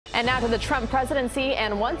And now to the Trump presidency.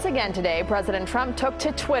 And once again today, President Trump took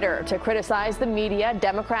to Twitter to criticize the media,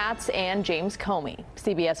 Democrats, and James Comey.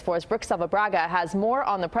 CBS 4's Brook Silva Braga has more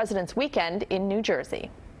on the president's weekend in New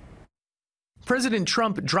Jersey. President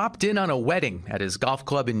Trump dropped in on a wedding at his golf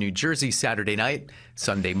club in New Jersey Saturday night.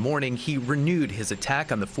 Sunday morning, he renewed his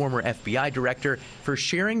attack on the former FBI director for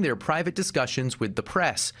sharing their private discussions with the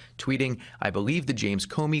press, tweeting, "I believe the James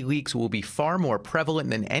Comey leaks will be far more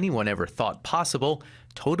prevalent than anyone ever thought possible.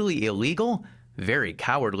 Totally illegal, very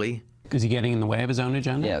cowardly." Is he getting in the way of his own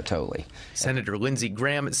agenda? Yeah, totally. Senator Lindsey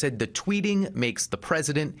Graham said the tweeting makes the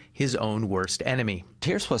president his own worst enemy.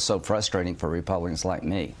 Here's what's so frustrating for Republicans like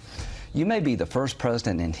me. You may be the first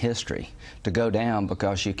president in history to go down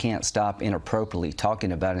because you can't stop inappropriately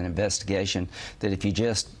talking about an investigation that, if you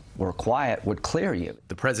just were quiet, would clear you.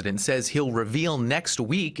 The president says he'll reveal next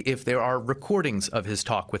week if there are recordings of his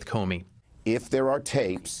talk with Comey. If there are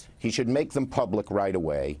tapes, he should make them public right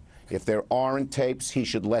away. If there aren't tapes, he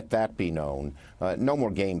should let that be known. No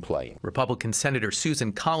more game playing. Republican Senator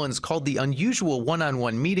Susan Collins called the unusual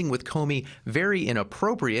one-on-one meeting with Comey very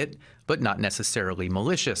inappropriate, but not necessarily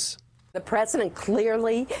malicious. The president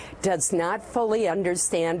clearly does not fully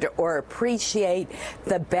understand or appreciate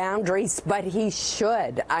the boundaries, but he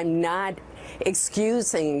should. I'm not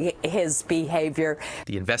excusing his behavior.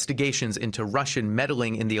 The investigations into Russian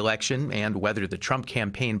meddling in the election and whether the Trump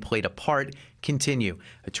campaign played a part continue.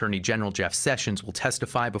 Attorney General Jeff Sessions will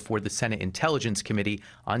testify before the Senate Intelligence Committee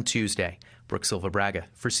on Tuesday. Brook Silva Braga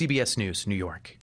for CBS News, New York.